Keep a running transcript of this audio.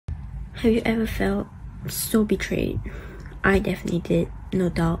Have you ever felt so betrayed? I definitely did, no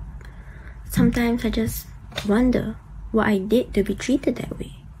doubt. Sometimes I just wonder what I did to be treated that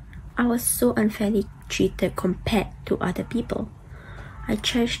way. I was so unfairly treated compared to other people. I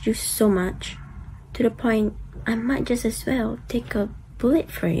cherished you so much, to the point I might just as well take a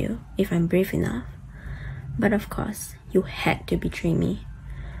bullet for you if I'm brave enough. But of course, you had to betray me.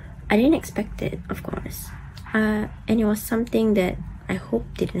 I didn't expect it, of course. And it was something that I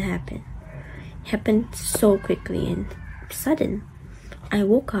hoped didn't happen. It happened so quickly and sudden. I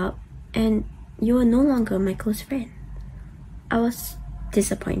woke up and you were no longer my close friend. I was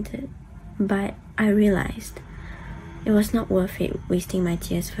disappointed, but I realized it was not worth it wasting my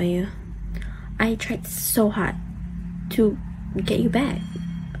tears for you. I tried so hard to get you back,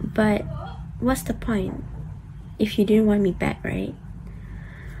 but what's the point if you didn't want me back, right?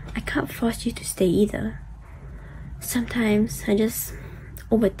 I can't force you to stay either. Sometimes I just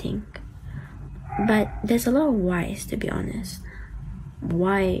overthink, but there's a lot of whys, to be honest.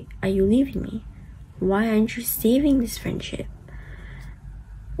 Why are you leaving me? Why aren't you saving this friendship?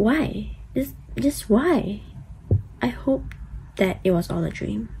 Why? Just why? I hope that it was all a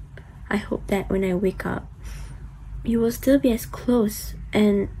dream. I hope that when I wake up, you will still be as close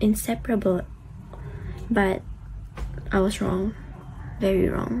and inseparable. But I was wrong. Very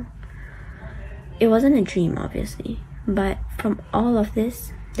wrong. It wasn't a dream, obviously. But from all of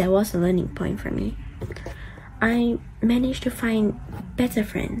this, there was a learning point for me. I managed to find better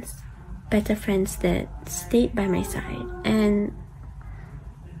friends that stayed by my side and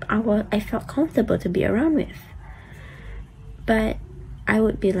I felt comfortable to be around with. But I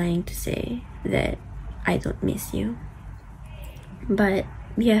would be lying to say that I don't miss you. But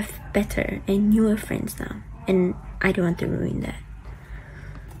we have better and newer friends now, and I don't want to ruin that.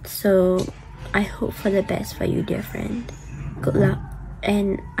 So I hope for the best for you, dear friend. Good luck,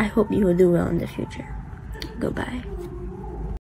 and I hope you will do well in the future. Goodbye.